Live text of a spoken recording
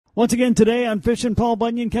Once again today on Fishin' Paul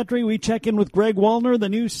Bunyan Country, we check in with Greg Wallner, the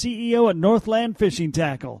new CEO at Northland Fishing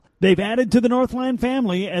Tackle. They've added to the Northland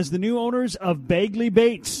family as the new owners of Bagley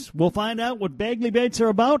Baits. We'll find out what Bagley Baits are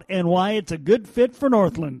about and why it's a good fit for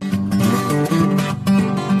Northland.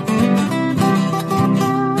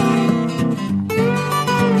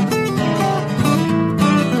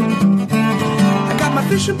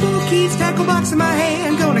 Fishing pole keys, tackle box in my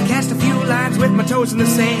hand. Gonna cast a few lines with my toes in the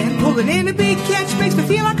sand. Pulling in a big catch makes me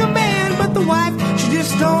feel like a man. But the wife, she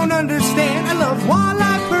just don't understand. I love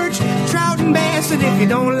walleye, perch, trout, and bass. And if you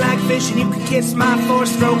don't like fishing, you can kiss my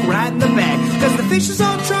four-stroke right in the back. Cause the fishes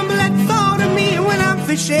all tremble at the thought of me when I'm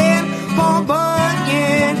fishing Paul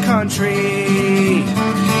Bunyan Country.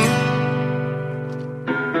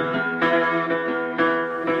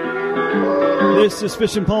 This is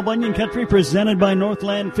Fishin' Paul Bunyan Country, presented by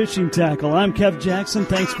Northland Fishing Tackle. I'm Kev Jackson.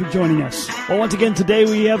 Thanks for joining us. Well, once again today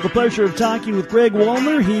we have the pleasure of talking with Greg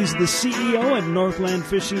Wallner. He's the CEO at Northland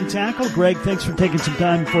Fishing Tackle. Greg, thanks for taking some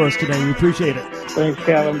time for us today. We appreciate it. Thanks,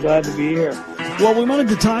 Kev. I'm glad to be here. Well, we wanted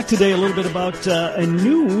to talk today a little bit about a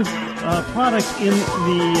new product in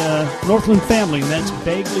the Northland family, and that's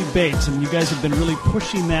Bagley Baits. And you guys have been really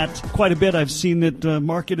pushing that quite a bit. I've seen it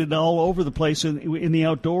marketed all over the place in the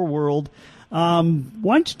outdoor world. Why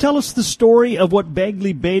don't you tell us the story of what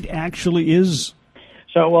Bagley Bait actually is?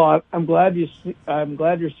 So, well, I'm glad you're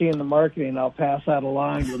seeing the marketing. I'll pass that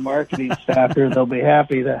along to the marketing staff here. They'll be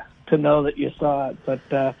happy to know that you saw it. But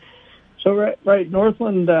right,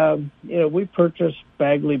 Northland, we purchased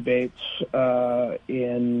Bagley Baits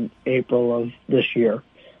in April of this year.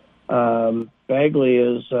 Bagley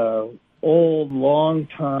is old, long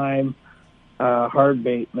time hard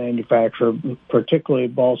bait manufacturer, particularly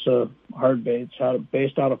balsa hard baits,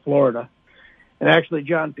 based out of Florida. And actually,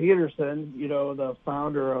 John Peterson, the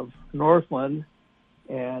founder of Northland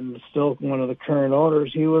and still one of the current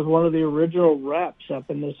owners, he was one of the original reps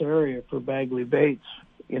up in this area for Bagley Baits,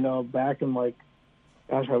 back in I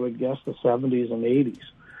would guess the 70s and 80s.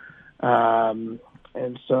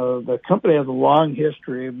 And so the company has a long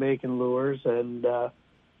history of making lures, and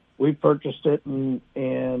we purchased it in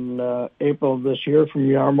April of this year from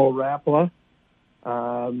Jarmo Rapala,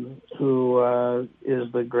 who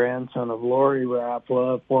is the grandson of Lori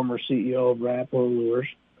Rapala, former CEO of Rapala Lures.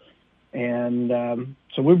 And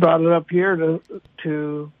so we brought it up here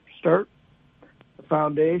to start the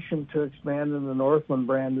foundation to expand in the Northland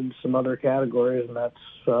brand into some other categories, and that's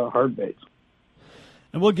hard baits.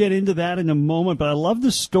 And we'll get into that in a moment, but I love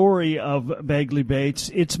the story of Bagley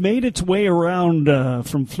Baits. It's made its way around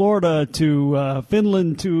from Florida to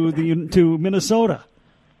Finland to Minnesota.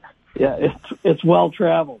 Yeah, it's well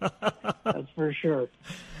traveled. That's for sure.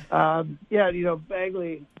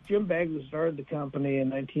 Bagley, Jim Bagley started the company in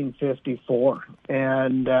 1954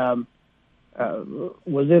 and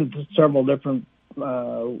was in several different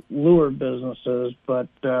lure businesses, but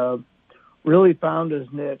really found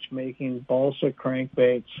his niche making balsa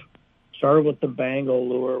crankbaits. Started with the Bangle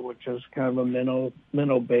lure, which is kind of a minnow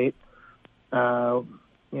bait.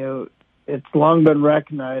 It's long been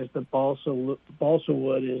recognized that balsa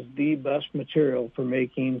wood is the best material for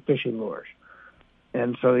making fishing lures.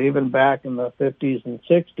 And so even back in the 50s and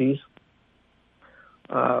 60s,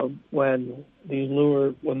 when these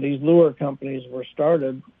lure companies were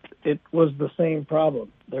started, it was the same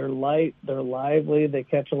problem. They're light, they're lively, they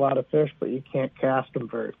catch a lot of fish, but you can't cast them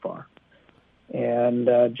very far. And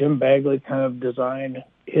Jim Bagley kind of designed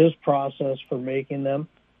his process for making them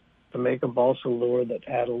to make a balsa lure that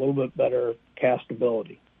had a little bit better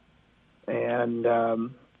castability. And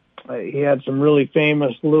he had some really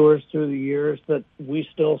famous lures through the years that we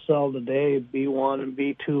still sell today, B1 and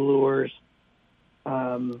B2 lures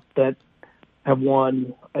that have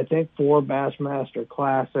won, I think, 4 Bassmaster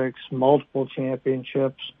Classics, multiple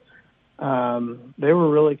championships. They were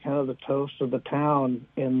really kind of the toast of the town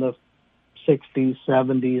in the 60s,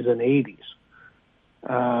 70s, and 80s.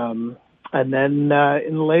 And then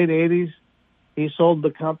in the late 80s, he sold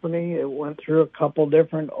the company. It went through a couple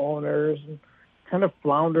different owners and kind of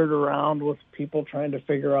floundered around with people trying to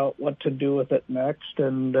figure out what to do with it next.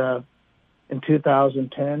 And in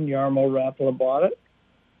 2010, Jarmo Rapala bought it.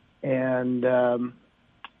 And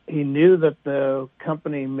he knew that the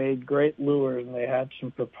company made great lures and they had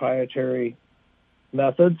some proprietary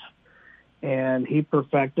methods. And he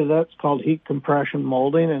perfected it. It's called heat compression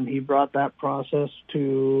molding, and he brought that process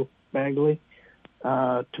to Bagley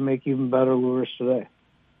to make even better lures today.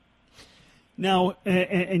 Now,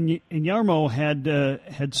 and Jarmo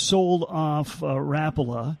had sold off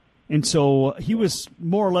Rapala, and so he was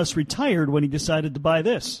more or less retired when he decided to buy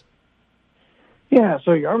this. Yeah,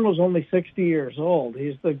 so Jarmo's only 60 years old.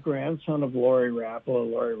 He's the grandson of Lori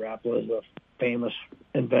Rapala. Lori Rapala is a famous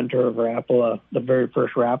inventor of Rapala, the very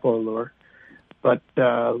first Rapala lure. But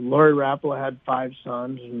Lori Rapala had 5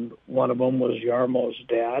 sons, and one of them was Jarmo's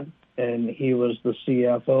dad, and he was the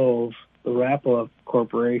CFO of the Rapala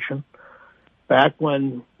Corporation. Back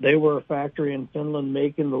when they were a factory in Finland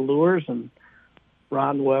making the lures, and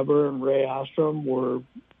Ron Weber and Ray Ostrom were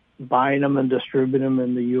buying them and distributing them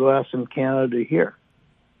in the U.S. and Canada here.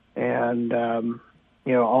 And,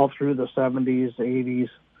 all through the 70s, 80s,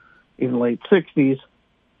 even late 60s,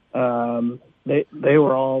 they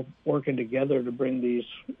were all working together to bring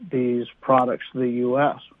these products to the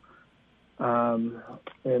U.S. In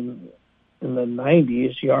the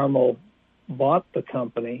 90s, Jarmo bought the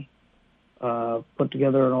company, put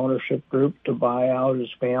together an ownership group to buy out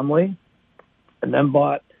his family, and then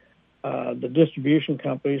bought the distribution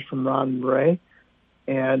companies from Ron and Ray,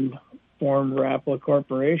 and formed Rapala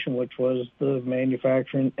Corporation, which was the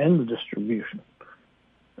manufacturing and the distribution.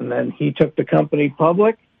 And then he took the company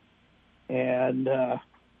public, and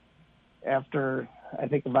after, I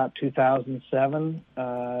think, about 2007,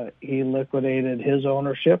 he liquidated his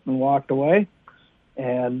ownership and walked away,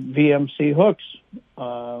 and VMC Hooks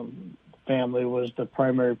family was the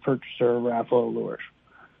primary purchaser of Rapala lures.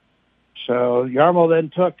 So Jarmo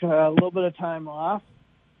then took a little bit of time off,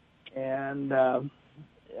 and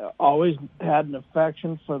always had an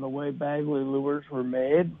affection for the way Bagley lures were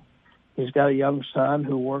made. He's got a young son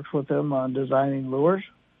who works with him on designing lures.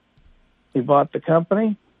 He bought the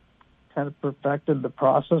company, kind of perfected the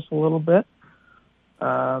process a little bit,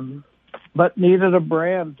 but needed a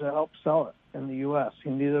brand to help sell it in the U.S. He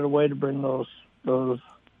needed a way to bring those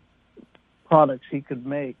products he could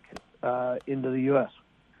make into the U.S.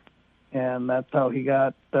 And that's how he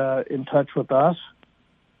got in touch with us.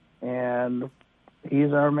 And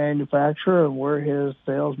he's our manufacturer, and we're his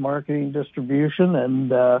sales, marketing, distribution,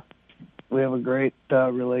 and we have a great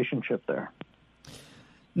relationship there.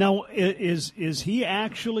 Now, is he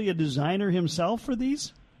actually a designer himself for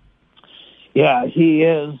these? Yeah, he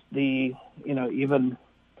is even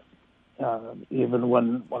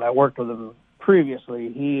when I worked with him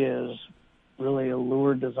previously, he is really a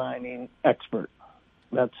lure designing expert.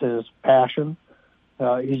 That's his passion.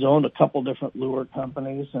 He's owned a couple different lure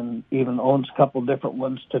companies and even owns a couple different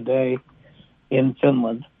ones today in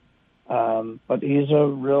Finland. But he's a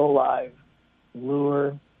real live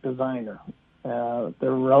lure designer. They're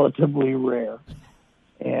relatively rare.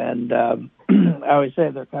 And I always say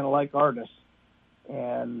they're kind of like artists.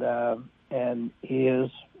 And he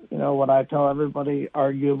is, what I tell everybody,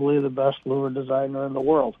 arguably the best lure designer in the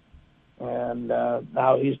world. And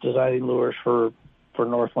now he's designing lures for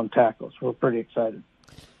Northland Tackle. So we're pretty excited.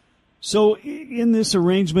 So in this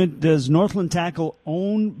arrangement, does Northland Tackle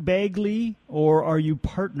own Bagley, or are you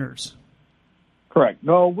partners? Correct.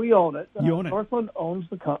 No, we own it. You own it. Northland owns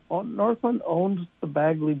the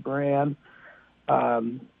Bagley brand.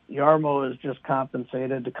 Jarmo is just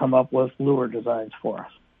compensated to come up with lure designs for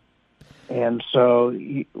us. And so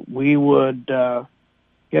we would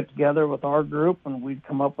get together with our group, and we'd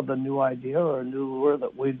come up with a new idea or a new lure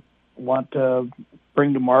that we'd want to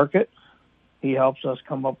bring to market. He helps us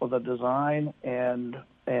come up with a design and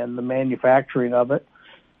the manufacturing of it,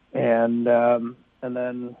 and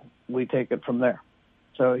then we take it from there.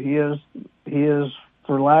 So he is,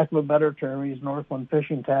 for lack of a better term, he's Northland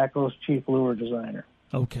Fishing Tackle's chief lure designer.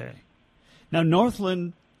 Okay. Now,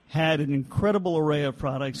 Northland had an incredible array of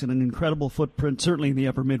products and an incredible footprint, certainly in the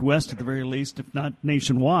upper Midwest at the very least, if not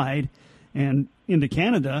nationwide, and into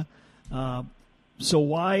Canada. So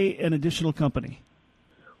why an additional company?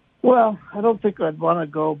 Well, I don't think I'd want to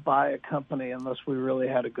go buy a company unless we really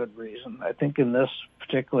had a good reason. I think in this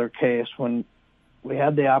particular case, when we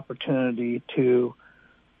had the opportunity to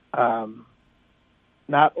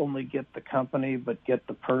not only get the company, but get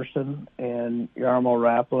the person and Jarmo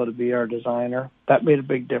Rapala to be our designer, that made a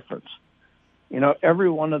big difference.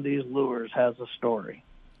 Every one of these lures has a story.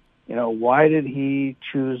 Why did he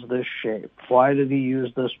choose this shape? Why did he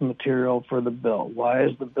use this material for the bill? Why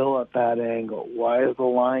is the bill at that angle? Why is the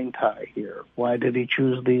line tie here? Why did he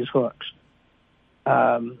choose these hooks?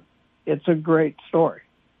 It's a great story.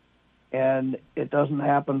 And it doesn't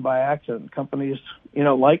happen by accident. Companies,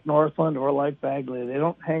 like Northland or like Bagley, they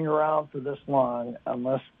don't hang around for this long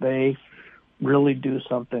unless they really do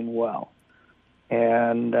something well.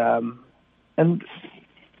 And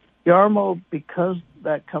Jarmo, because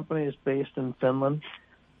that company is based in Finland,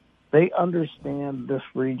 they understand this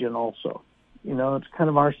region also. It's kind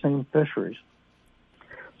of our same fisheries.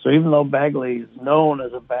 So even though Bagley is known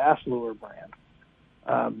as a bass lure brand,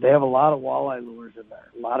 They have a lot of walleye lures in there,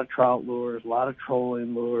 a lot of trout lures, a lot of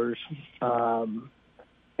trolling lures.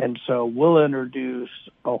 And so we'll introduce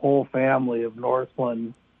a whole family of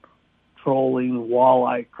Northland trolling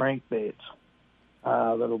walleye crankbaits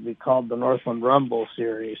that'll be called the Northland Rumble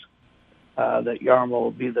series that Yarmo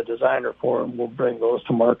will be the designer for, and we'll bring those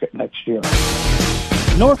to market next year.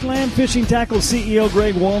 Northland Fishing Tackle CEO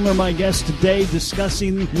Greg Wallner, my guest today,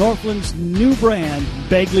 discussing Northland's new brand,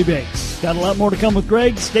 Bagley Baits. Got a lot more to come with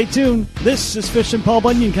Greg. Stay tuned. This is Fishin' Paul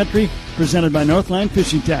Bunyan Country, presented by Northland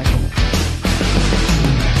Fishing Tackle.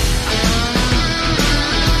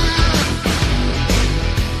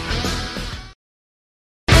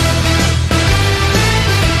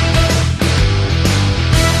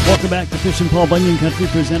 Welcome back to Fishin' Paul Bunyan Country,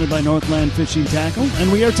 presented by Northland Fishing Tackle.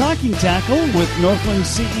 And we are talking tackle with Northland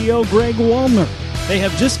CEO Greg Wallner. They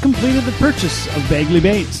have just completed the purchase of Bagley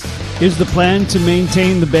Baits. Is the plan to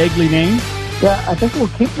maintain the Bagley name? Yeah, I think we'll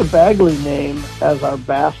keep the Bagley name as our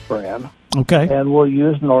bass brand. Okay. And we'll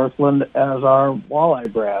use Northland as our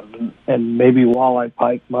walleye brand, and maybe walleye,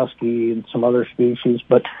 pike, muskie, and some other species.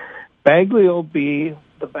 But Bagley will be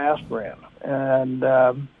the bass brand. And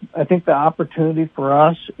I think the opportunity for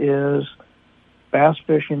us is bass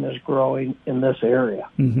fishing is growing in this area.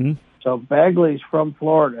 Mm-hmm. So Bagley's from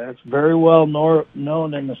Florida. It's very well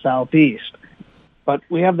known in the Southeast. But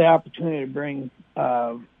we have the opportunity to bring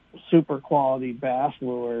super quality bass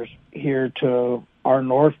lures here to our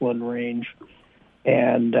Northland range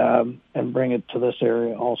and bring it to this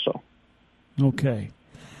area also. Okay.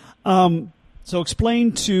 So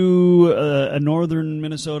explain to a northern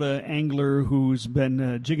Minnesota angler who's been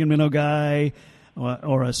a jig and minnow guy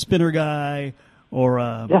or a spinner guy or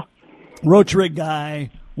a roach rig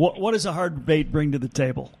guy, what does a hard bait bring to the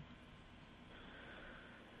table?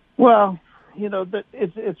 Well,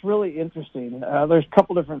 it's really interesting. There's a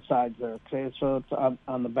couple different sides there. Okay, so it's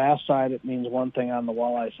on the bass side, it means one thing. On the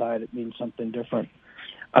walleye side, it means something different.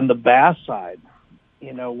 On the bass side,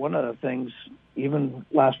 one of the things, even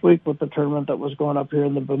last week with the tournament that was going up here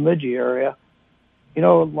in the Bemidji area, a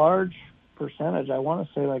large percentage, I want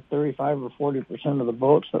to say like 35 or 40% of the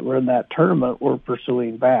boats that were in that tournament were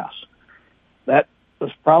pursuing bass. That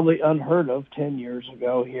was probably unheard of 10 years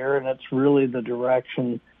ago here, and it's really the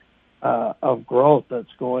direction of growth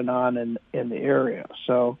that's going on in the area.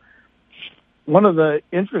 So one of the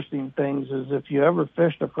interesting things is if you ever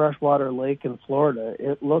fished a freshwater lake in Florida,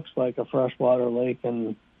 it looks like a freshwater lake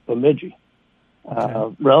in Bemidji.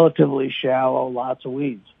 Okay. Relatively shallow, lots of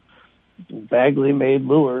weeds. Bagley made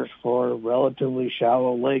lures for relatively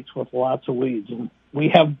shallow lakes with lots of weeds, and we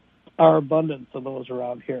have our abundance of those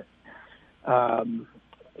around here.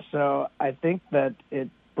 So I think that it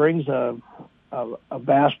brings a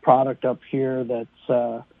bass product up here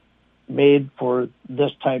that's made for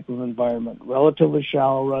this type of environment. Relatively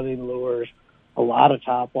shallow running lures, a lot of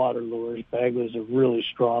topwater lures. Bagley's a really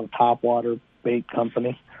strong topwater bait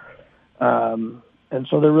company. And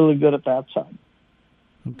so they're really good at that side.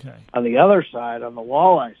 Okay. On the other side, on the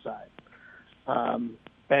walleye side,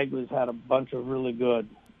 Bagley's had a bunch of really good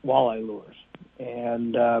walleye lures.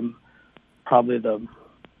 And probably the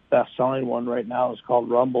best-selling one right now is called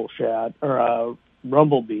Rumble Shad, or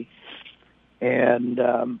Rumblebee. And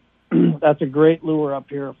that's a great lure up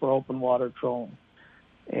here for open water trolling.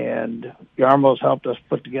 And Yarmo's helped us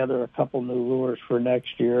put together a couple new lures for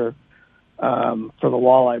next year for the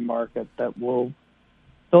walleye market that will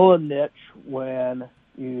fill a niche when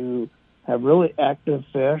you have really active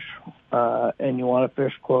fish and you want to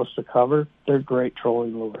fish close to cover. They're great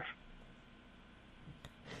trolling lures.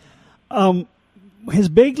 Has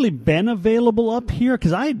Bagley been available up here?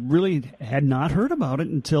 Because I really had not heard about it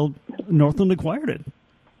until Northland acquired it.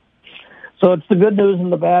 So it's the good news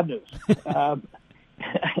and the bad news.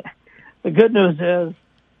 The good news is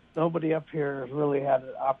nobody up here has really had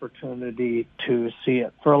an opportunity to see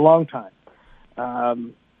it for a long time.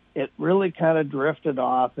 It really kind of drifted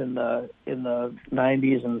off in the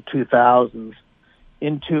 90s and 2000s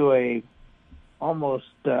into a almost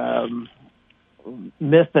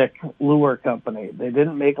mythic lure company. They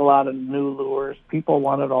didn't make a lot of new lures. People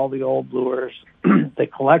wanted all the old lures. They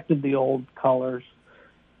collected the old colors.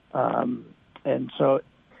 And so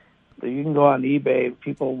you can go on eBay and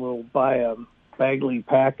people will buy a Bagley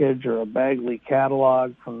package or a Bagley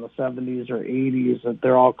catalog from the 70s or 80s, that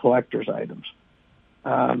they're all collector's items.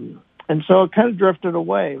 And so it kind of drifted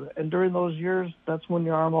away. And during those years, that's when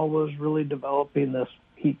Yarmo was really developing this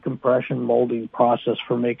heat compression molding process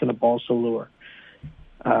for making a balsa lure.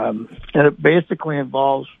 And it basically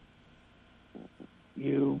involves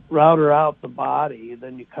you router out the body,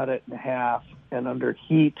 then you cut it in half, and under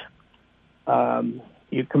heat,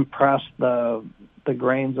 you compress the the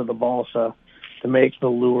grains of the balsa to make the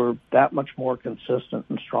lure that much more consistent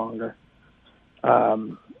and stronger.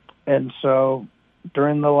 And so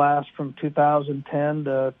during the last, from 2010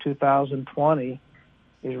 to 2020,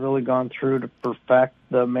 he's really gone through to perfect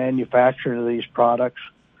the manufacturing of these products.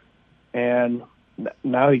 And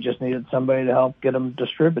now he just needed somebody to help get them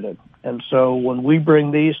distributed. And so when we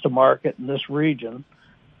bring these to market in this region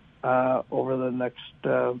over the next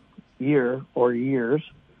year or years,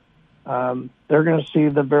 they're going to see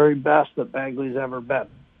the very best that Bagley's ever been.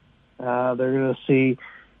 They're going to see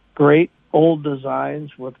great old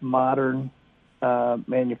designs with modern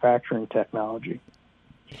manufacturing technology.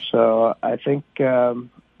 So I think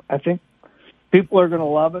people are going to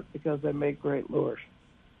love it because they make great lures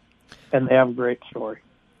and they have a great story.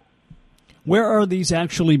 Where are these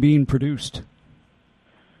actually being produced?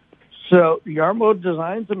 So Jarmo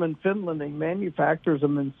designs them in Finland and manufactures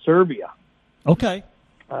them in Serbia. Okay.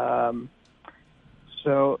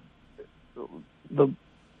 So the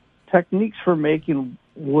techniques for making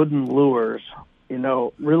wooden lures,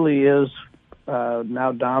 really is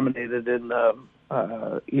now dominated in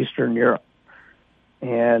Eastern Europe.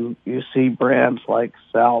 And you see brands like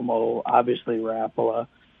Salmo, obviously Rapala,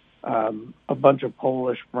 a bunch of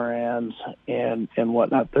Polish brands and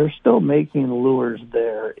whatnot. They're still making lures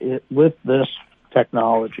there with this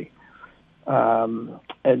technology.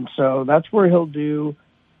 And so that's where he'll do,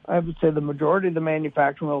 I would say the majority of the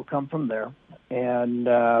manufacturing will come from there. And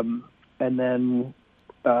then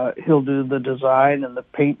he'll do the design and the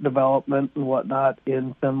paint development and whatnot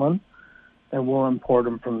in Finland, and we'll import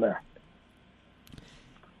them from there.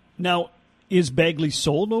 Now, is Bagley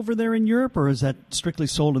sold over there in Europe, or is that strictly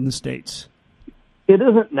sold in the States? It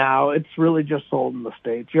isn't now. It's really just sold in the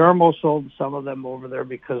States. Jarmo sold some of them over there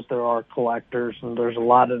because there are collectors and there's a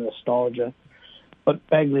lot of nostalgia. But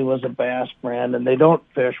Bagley was a bass brand, and they don't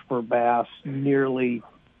fish for bass nearly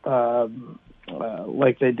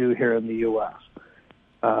like they do here in the U.S.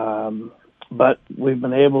 But we've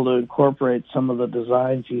been able to incorporate some of the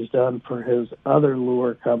designs he's done for his other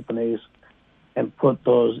lure companies and put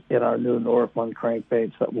those in our new Northland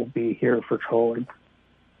crankbaits that will be here for trolling.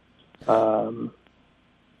 I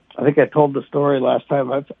think I told the story last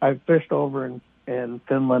time. I've fished over in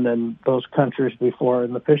Finland and those countries before,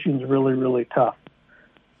 and the fishing's really, really tough.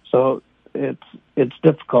 So it's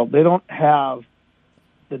difficult. They don't have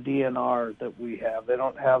the DNR that we have. They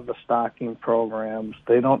don't have the stocking programs.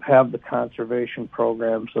 They don't have the conservation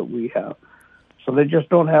programs that we have. So they just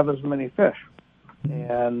don't have as many fish.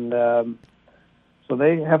 And so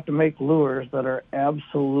they have to make lures that are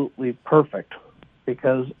absolutely perfect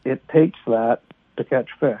because it takes that to catch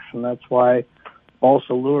fish. And that's why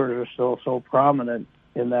balsa lures are still so prominent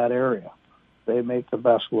in that area. They make the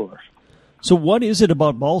best lures. So what is it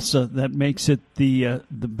about balsa that makes it the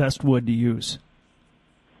best wood to use?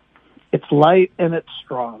 It's light and it's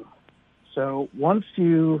strong. So once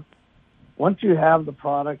you have the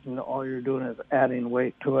product and all you're doing is adding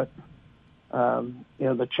weight to it,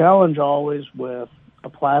 the challenge always with a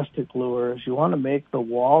plastic lure is you want to make the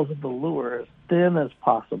walls of the lure as thin as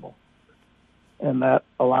possible. And that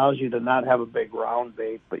allows you to not have a big round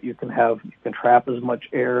bait, but you can trap as much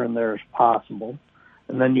air in there as possible.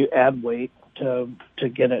 And then you add weight to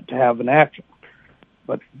get it to have an action.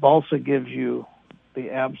 But balsa gives you the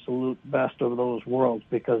absolute best of those worlds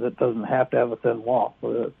because it doesn't have to have a thin wall.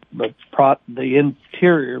 The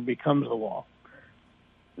interior becomes the wall.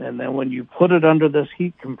 And then when you put it under this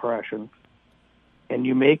heat compression and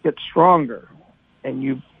you make it stronger and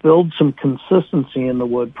you build some consistency in the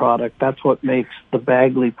wood product, that's what makes the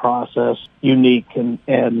Bagley process unique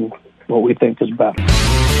and what we think is better.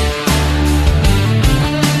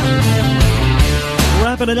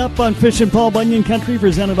 Wrapping it up on Fishin' Paul Bunyan Country,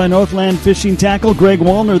 presented by Northland Fishing Tackle. Greg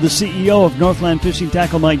Wallner, the CEO of Northland Fishing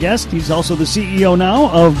Tackle, my guest. He's also the CEO now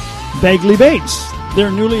of Bagley Baits,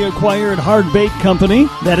 their newly acquired hard bait company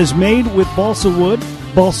that is made with balsa wood.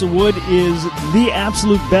 Balsa wood is the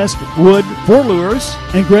absolute best wood for lures.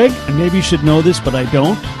 And Greg, and maybe you should know this, but I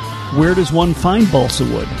don't, where does one find balsa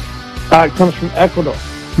wood? It comes from Ecuador.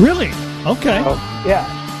 Really? Okay.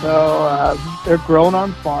 Yeah. So they're grown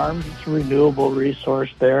on farms. It's a renewable resource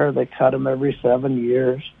there. They cut them every 7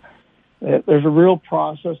 years. There's a real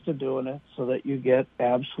process to doing it so that you get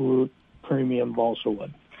absolute premium balsa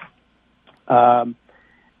wood. And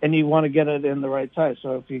you want to get it in the right size.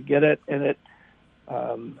 So if you get it in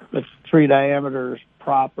the 3 diameters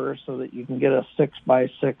proper so that you can get a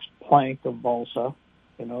 6x6 plank of balsa,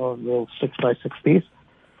 a little 6x6 piece,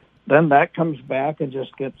 then that comes back and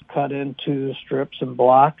just gets cut into strips and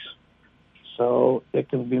blocks so it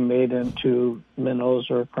can be made into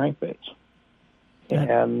minnows or crankbaits.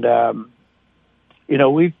 And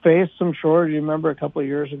we faced some shortage. You remember a couple of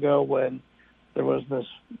years ago when there was this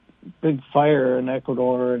big fire in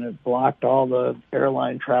Ecuador and it blocked all the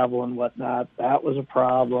airline travel and whatnot. That was a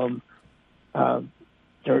problem.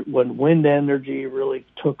 When wind energy really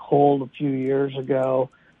took hold a few years ago,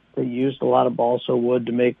 they used a lot of balsa wood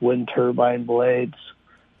to make wind turbine blades.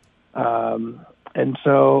 And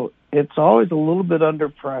so it's always a little bit under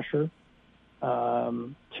pressure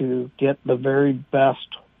to get the very best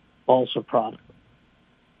balsa product.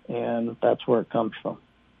 And that's where it comes from.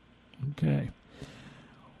 Okay.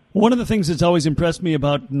 One of the things that's always impressed me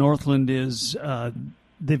about Northland is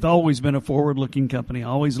they've always been a forward-looking company,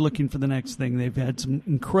 always looking for the next thing. They've had some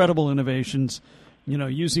incredible innovations,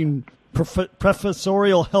 using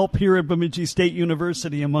professorial help here at Bemidji State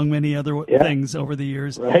University, among many other things over the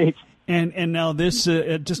years. Right. And now this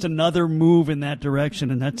just another move in that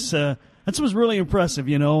direction, and that's what's really impressive.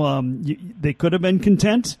 They could have been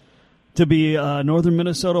content to be a Northern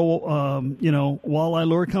Minnesota, walleye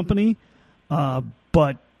lure company,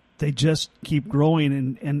 but they just keep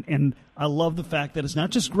growing, and I love the fact that it's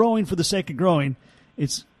not just growing for the sake of growing.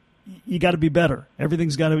 It's you got to be better.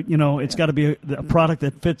 Everything's got to, it's got to be a product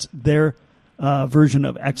that fits their version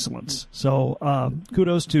of excellence. So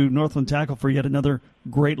kudos to Northland Tackle for yet another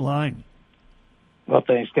great line. Well,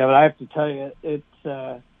 thanks, Kevin. I have to tell you,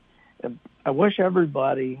 it's. I wish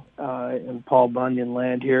everybody in Paul Bunyan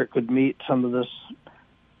land here could meet some of this,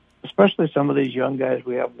 especially some of these young guys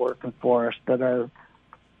we have working for us that are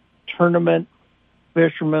tournament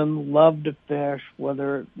fishermen, love to fish,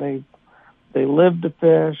 whether they live to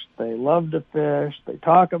fish, they love to fish, they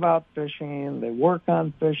talk about fishing, they work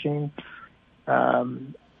on fishing,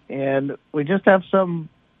 and we just have some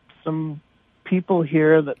people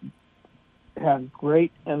here that have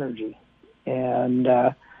great energy, and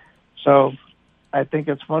so I think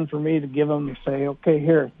it's fun for me to give them and say, okay,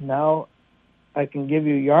 here, now I can give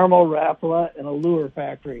you Yarmo Rapala and a lure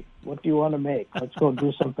factory. What do you want to make? Let's go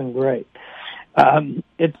do something great.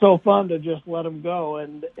 It's so fun to just let them go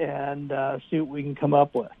and see what we can come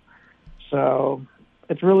up with. So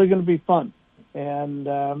it's really going to be fun, and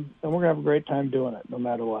we're going to have a great time doing it, no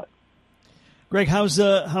matter what. Greg,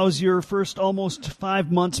 how's your first almost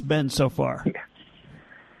 5 months been so far?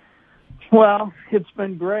 Well, it's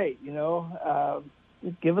been great.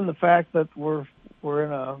 Given the fact that we're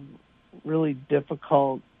in a really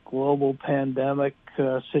difficult global pandemic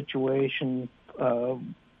situation,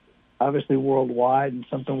 obviously worldwide, and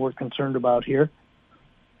something we're concerned about here.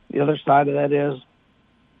 The other side of that is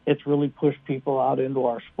it's really pushed people out into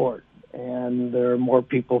our sport, and there are more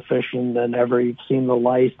people fishing than ever. You've seen the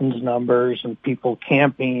license numbers and people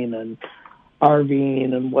camping and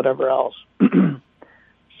RVing and whatever else.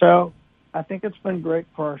 So I think it's been great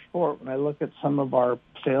for our sport. When I look at some of our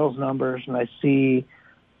sales numbers and I see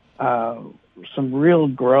some real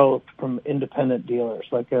growth from independent dealers.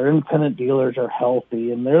 Like our independent dealers are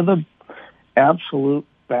healthy, and they're the absolute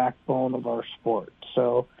backbone of our sport.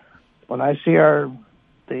 So when I see the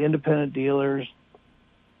independent dealers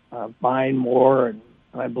buying more, and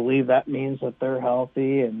I believe that means that they're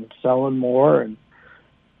healthy and selling more, and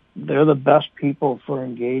they're the best people for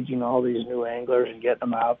engaging all these new anglers and getting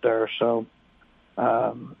them out there. So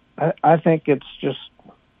I think it's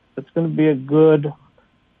going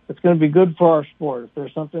to be good for our sport. If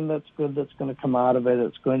there's something that's good that's going to come out of it,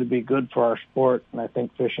 it's going to be good for our sport, and I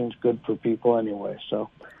think fishing's good for people anyway. So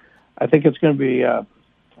I think it's going to be a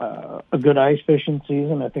good ice fishing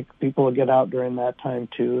season. I think people will get out during that time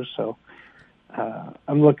too. So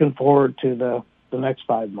I'm looking forward to the next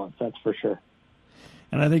 5 months, that's for sure.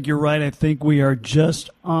 And I think you're right. I think we are just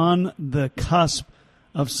on the cusp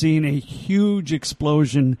of seeing a huge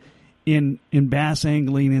explosion in bass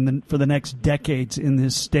angling for the next decades in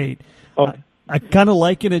this state. Oh. I kind of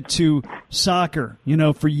liken it to soccer.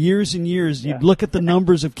 For years and years, you'd look at the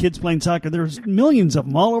numbers of kids playing soccer. There's millions of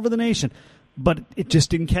them all over the nation, but it just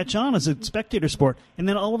didn't catch on as a spectator sport. And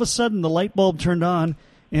then all of a sudden, the light bulb turned on,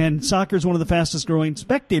 and soccer is one of the fastest growing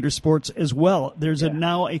spectator sports as well. There's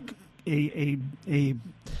now a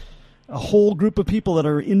whole group of people that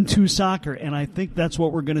are into soccer, and I think that's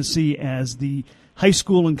what we're going to see as the high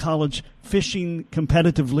school and college fishing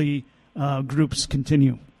competitively groups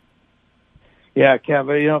continue. Yeah,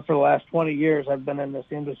 Kevin, for the last 20 years I've been in this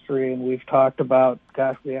industry, and we've talked about,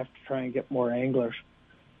 gosh, we have to try and get more anglers.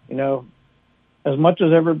 As much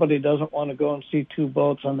as everybody doesn't want to go and see two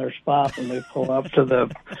boats on their spot when they pull up to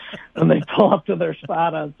their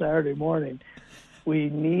spot on Saturday morning, we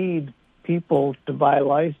need people to buy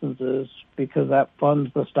licenses because that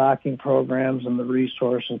funds the stocking programs and the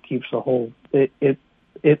resource and keeps the whole.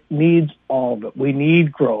 It needs all of it. We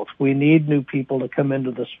need growth. We need new people to come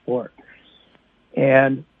into the sport.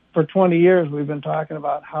 And for 20 years, we've been talking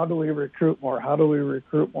about how do we recruit more? How do we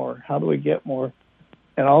recruit more? How do we get more?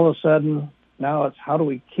 And all of a sudden, now it's how do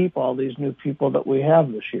we keep all these new people that we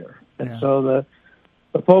have this year? And so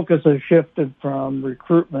the focus has shifted from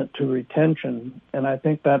recruitment to retention, and I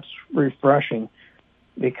think that's refreshing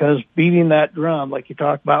because beating that drum, like you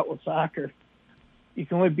talked about with soccer, you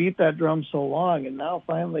can only beat that drum so long, and now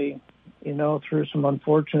finally, through some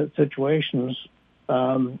unfortunate situations,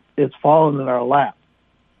 it's fallen in our lap.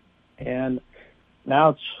 And now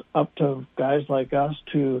it's up to guys like us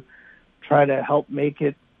to try to help make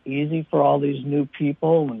it easy for all these new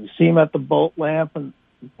people. When you see them at the boat ramp and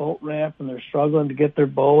they're struggling to get their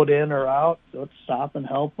boat in or out, let's stop and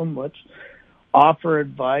help them. Let's offer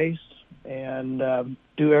advice and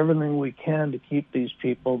do everything we can to keep these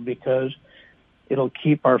people because it'll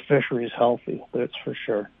keep our fisheries healthy. That's for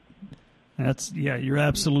sure. You're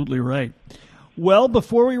absolutely right. Well,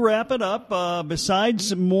 before we wrap it up,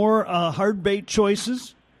 besides more hard bait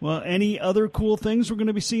choices, any other cool things we're going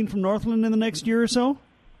to be seeing from Northland in the next year or so?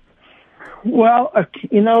 Well, a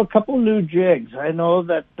couple new jigs. I know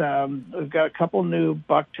that we've got a couple new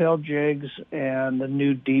bucktail jigs and a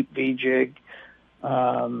new deep V jig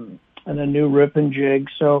and a new ripping jig.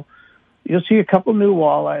 So you'll see a couple new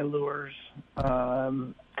walleye lures, a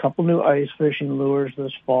couple new ice fishing lures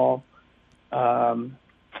this fall.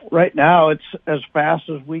 Right now, it's as fast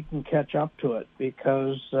as we can catch up to it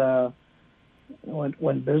because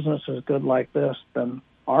when business is good like this, then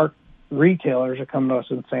our retailers are coming to us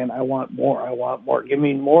and saying, I want more. Give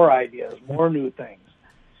me more ideas, more new things.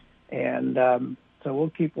 And so we'll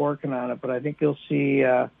keep working on it. But I think you'll see,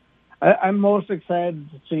 I'm most excited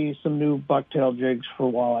to see some new bucktail jigs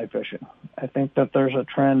for walleye fishing. I think that there's a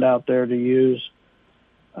trend out there to use,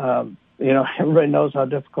 everybody knows how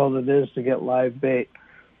difficult it is to get live bait.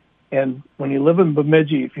 And when you live in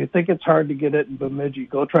Bemidji, if you think it's hard to get it in Bemidji,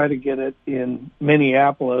 go try to get it in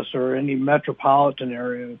Minneapolis or any metropolitan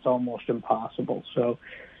area. It's almost impossible. So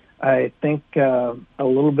I think a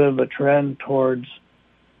little bit of a trend towards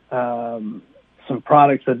some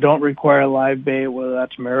products that don't require live bait, whether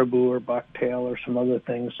that's marabou or bucktail or some other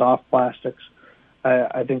things, soft plastics.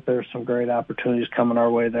 I think there's some great opportunities coming our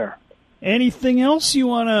way there. Anything else you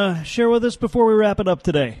want to share with us before we wrap it up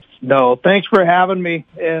today? No, thanks for having me,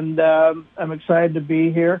 and I'm excited to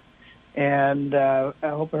be here, and I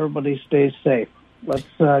hope everybody stays safe. Let's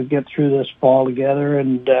get through this fall together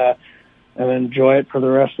and enjoy it for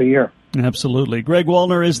the rest of the year. Absolutely. Greg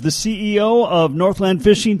Wallner is the CEO of Northland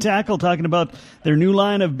Fishing Tackle, talking about their new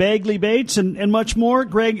line of Bagley baits and much more.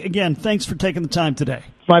 Greg, again, thanks for taking the time today.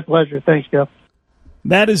 It's my pleasure. Thanks, Jeff.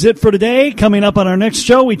 That is it for today. Coming up on our next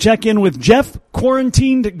show, we check in with Jeff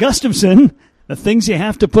Quarantined Gustafson. The things you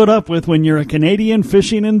have to put up with when you're a Canadian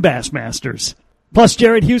fishing and Bassmasters. Plus,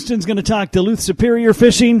 Jared Houston's going to talk Duluth Superior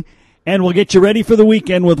Fishing, and we'll get you ready for the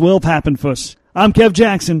weekend with Will Pappenfuss. I'm Kev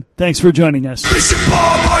Jackson. Thanks for joining us. Fishing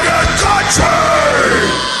Ball Country!